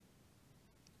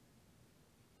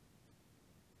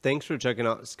Thanks for checking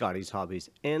out Scotty's Hobbies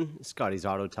and Scotty's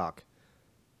Auto Talk.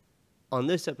 On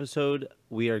this episode,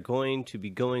 we are going to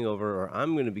be going over, or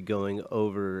I'm going to be going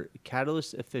over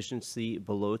catalyst efficiency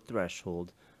below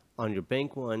threshold on your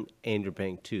Bank 1 and your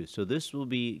Bank 2. So this will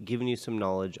be giving you some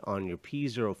knowledge on your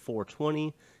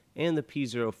P0420 and the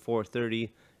P0430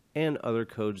 and other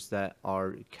codes that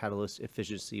are catalyst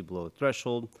efficiency below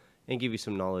threshold, and give you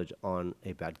some knowledge on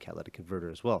a bad catalytic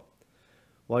converter as well.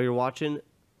 While you're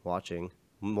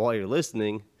while you're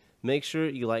listening, make sure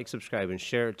you like, subscribe, and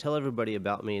share. Tell everybody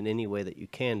about me in any way that you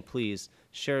can, please.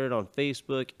 Share it on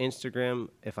Facebook, Instagram,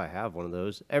 if I have one of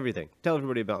those, everything. Tell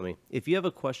everybody about me. If you have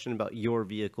a question about your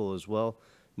vehicle as well,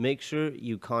 make sure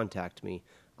you contact me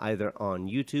either on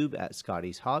YouTube at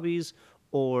Scotty's Hobbies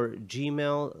or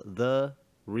Gmail, the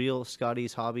real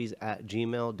Scotty's Hobbies at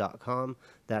gmail.com.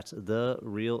 That's the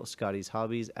real Scotty's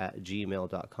Hobbies at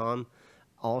gmail.com.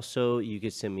 Also, you can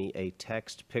send me a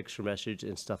text, picture message,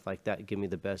 and stuff like that. Give me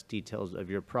the best details of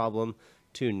your problem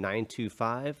to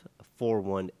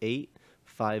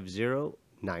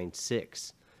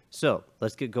 925-418-5096. So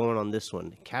let's get going on this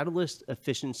one. Catalyst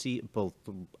efficiency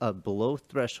below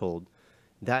threshold.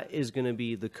 That is going to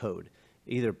be the code,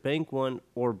 either Bank 1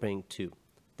 or Bank 2.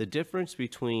 The difference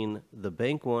between the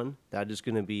Bank 1, that is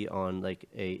going to be on like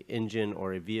a engine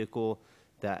or a vehicle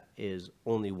that is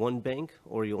only one bank,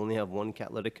 or you only have one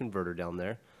catalytic converter down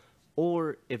there.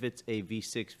 Or if it's a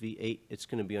V6, V8, it's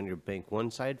going to be on your Bank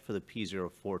 1 side for the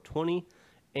P0420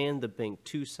 and the Bank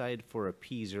 2 side for a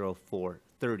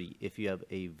P0430 if you have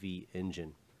a V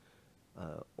engine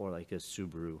or like a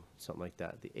Subaru, something like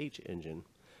that, the H engine.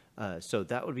 So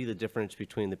that would be the difference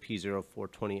between the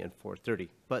P0420 and 430.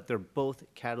 But they're both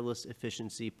catalyst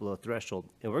efficiency below threshold,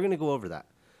 and we're going to go over that.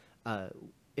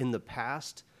 In the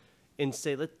past, in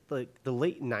say like the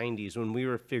late 90s, when we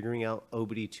were figuring out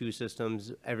OBD2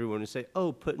 systems, everyone would say,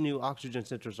 oh, put new oxygen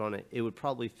sensors on it. It would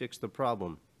probably fix the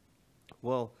problem.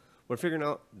 Well, we're figuring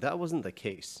out that wasn't the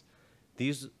case.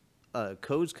 These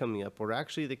codes coming up were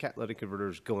actually the catalytic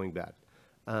converters going bad.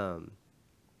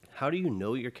 How do you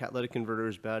know your catalytic converter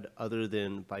is bad other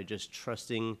than by just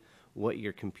trusting what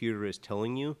your computer is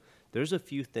telling you? There's a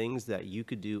few things that you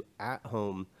could do at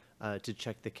home to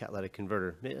check the catalytic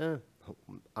converter.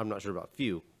 I'm not sure about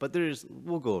few, but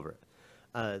we'll go over it.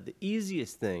 The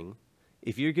easiest thing,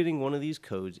 if you're getting one of these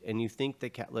codes and you think the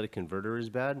catalytic converter is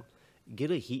bad, get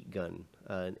a heat gun,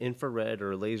 an infrared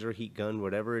or a laser heat gun,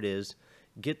 whatever it is.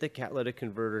 Get the catalytic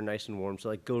converter nice and warm. So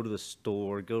like go to the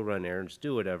store, go run errands,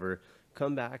 do whatever.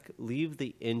 Come back, leave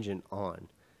the engine on.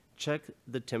 Check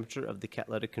the temperature of the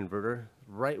catalytic converter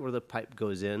right where the pipe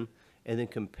goes in, and then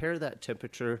compare that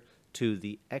temperature to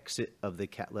the exit of the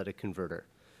catalytic converter.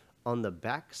 On the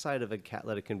back side of a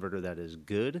catalytic converter that is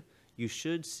good, you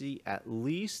should see at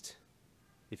least,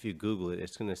 if you Google it,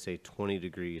 it's going to say 20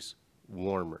 degrees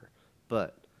warmer.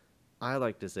 But I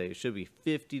like to say it should be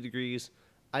 50 degrees.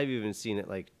 I've even seen it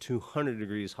like 200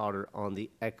 degrees hotter on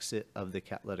the exit of the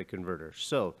catalytic converter.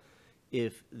 So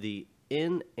if the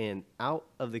in and out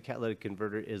of the catalytic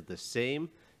converter is the same,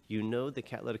 you know the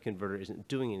catalytic converter isn't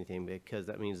doing anything, because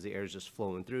that means the air is just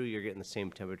flowing through. You're getting the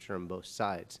same temperature on both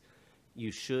sides. You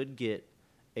should get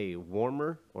a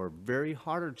warmer or very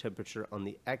hotter temperature on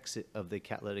the exit of the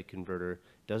catalytic converter.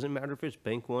 Doesn't matter if it's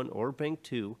Bank 1 or Bank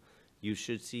 2. You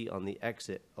should see on the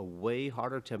exit a way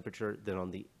hotter temperature than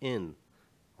on the inlet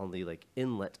of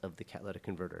the catalytic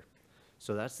converter.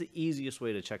 So that's the easiest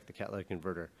way to check the catalytic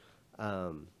converter.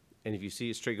 And if you see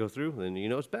it straight go through, then you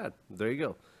know it's bad. There you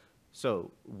go.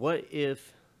 So what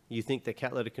if you think the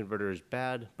catalytic converter is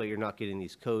bad, but you're not getting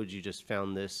these codes? You just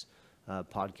found this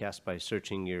podcast by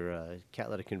searching your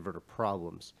catalytic converter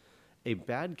problems. A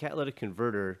bad catalytic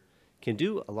converter can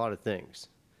do a lot of things.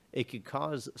 It could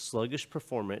cause sluggish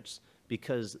performance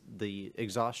because the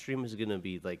exhaust stream is going to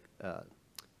be like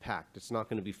packed. It's not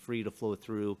going to be free to flow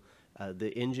through.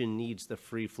 The engine needs the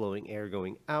free flowing air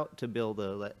going out to be able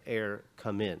to let air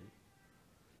come in.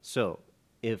 So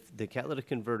if the catalytic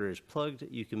converter is plugged,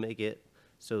 you can make it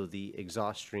so the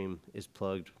exhaust stream is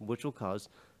plugged, which will cause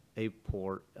a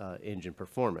poor engine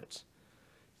performance.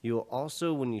 You'll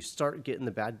also, when you start getting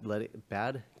the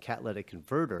bad catalytic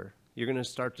converter, you're going to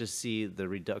start to see the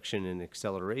reduction in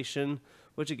acceleration,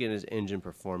 which again is engine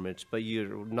performance, but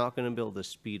you're not going to be able to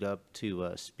speed up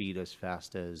to speed as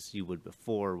fast as you would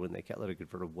before when the catalytic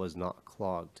converter was not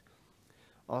clogged.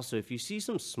 Also, if you see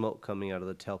some smoke coming out of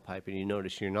the tailpipe and you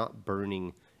notice you're not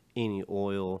burning any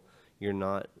oil, you're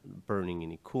not burning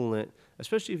any coolant,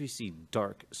 especially if you see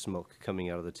dark smoke coming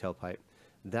out of the tailpipe,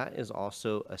 that is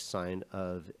also a sign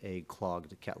of a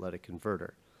clogged catalytic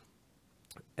converter.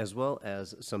 as well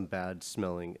as some bad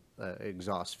smelling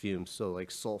exhaust fumes. So,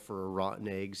 like sulfur or rotten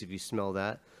eggs, if you smell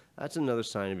that, that's another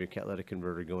sign of your catalytic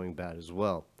converter going bad as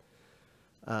well.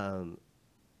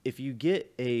 If you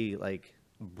get a like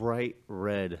bright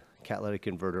red catalytic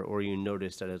converter, or you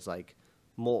notice that it's like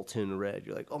molten red,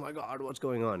 you're like, oh my God, what's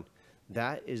going on?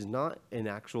 That is not an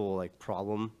actual like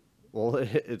problem. Well,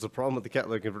 it's a problem with the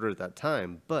catalytic converter at that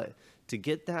time, but to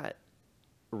get that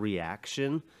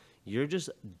reaction, you're just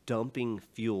dumping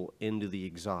fuel into the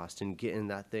exhaust and getting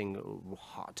that thing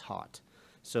hot.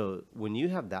 So when you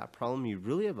have that problem, you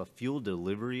really have a fuel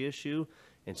delivery issue,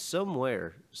 and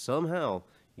somewhere, somehow,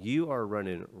 you are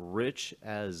running rich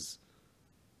AF,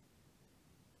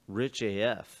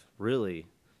 really.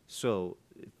 So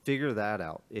figure that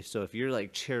out. If you're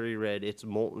like cherry red, it's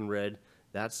molten red,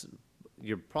 that's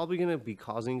you're probably going to be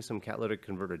causing some catalytic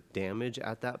converter damage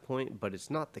at that point, but it's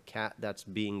not the cat that's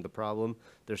being the problem.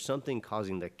 There's something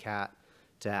causing the cat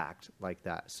to act like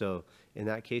that. So in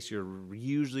that case, you're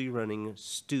usually running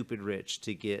stupid rich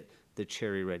to get the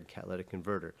cherry red catalytic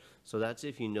converter. So that's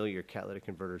if you know your catalytic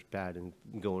converter is bad and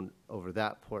going over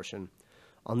that portion.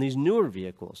 On these newer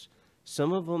vehicles,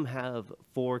 some of them have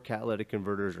 4 catalytic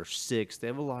converters or 6. They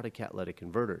have a lot of catalytic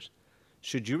converters.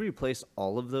 Should you replace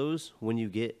all of those when you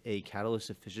get a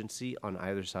catalyst efficiency on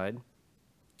either side?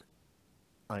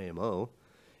 IMO.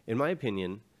 In my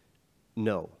opinion,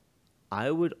 no. I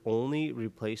would only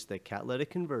replace the catalytic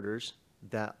converters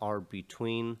that are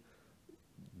between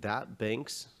that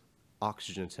bank's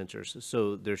oxygen sensors.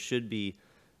 So there should be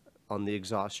on the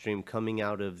exhaust stream coming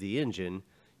out of the engine,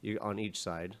 on each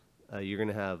side, you're going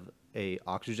to have a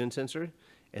oxygen sensor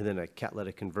and then a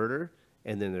catalytic converter,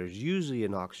 and then there's usually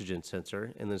an oxygen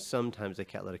sensor and then sometimes a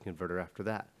catalytic converter after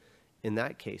that. In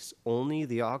that case, only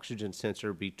the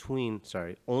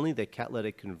only the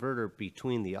catalytic converter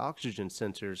between the oxygen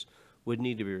sensors would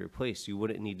need to be replaced. You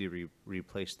wouldn't need to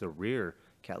replace the rear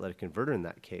catalytic converter in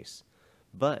that case.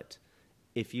 But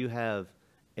if you have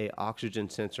a oxygen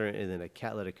sensor and then a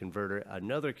catalytic converter,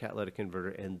 another catalytic converter,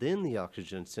 and then the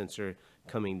oxygen sensor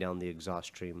coming down the exhaust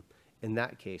stream, in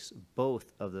that case,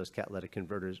 both of those catalytic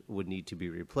converters would need to be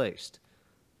replaced.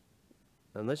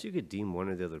 Unless you could deem one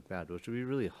or the other bad, which would be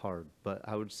really hard, but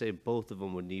I would say both of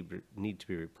them would need to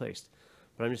be replaced.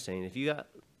 But I'm just saying, if you got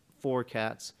 4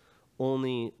 cats,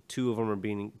 only 2 of them are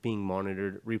being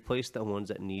monitored. Replace the ones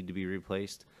that need to be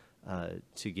replaced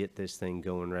to get this thing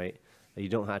going right. You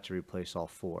don't have to replace all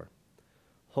 4.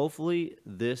 Hopefully,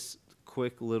 this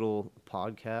quick little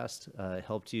podcast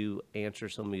helped you answer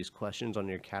some of these questions on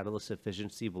your catalyst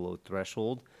efficiency below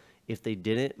threshold. If they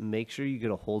didn't, make sure you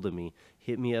get a hold of me.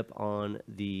 Hit me up on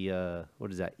the,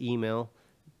 email,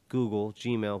 Google,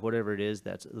 Gmail, whatever it is.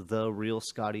 That's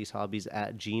therealscottishobbies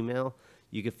at Gmail.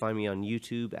 You can find me on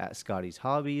YouTube at Scotty's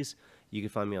Hobbies. You can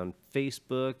find me on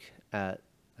Facebook at,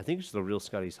 I think it's The Real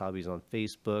Scotty's Hobbies on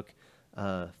Facebook.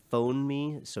 Phone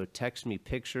me, so text me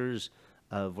pictures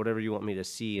of whatever you want me to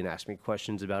see and ask me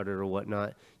questions about it or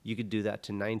whatnot. You could do that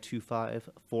to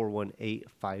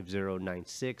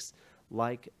 925-418-5096.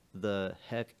 Like the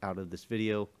heck out of this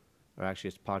video, or actually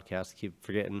it's a podcast, I keep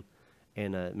forgetting.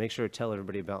 And make sure to tell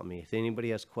everybody about me. If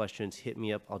anybody has questions, hit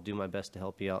me up. I'll do my best to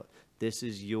help you out. This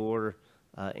is your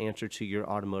answer to your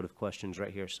automotive questions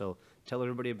right here. So tell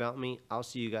everybody about me. I'll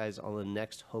see you guys on the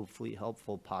next hopefully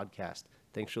helpful podcast.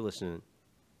 Thanks for listening.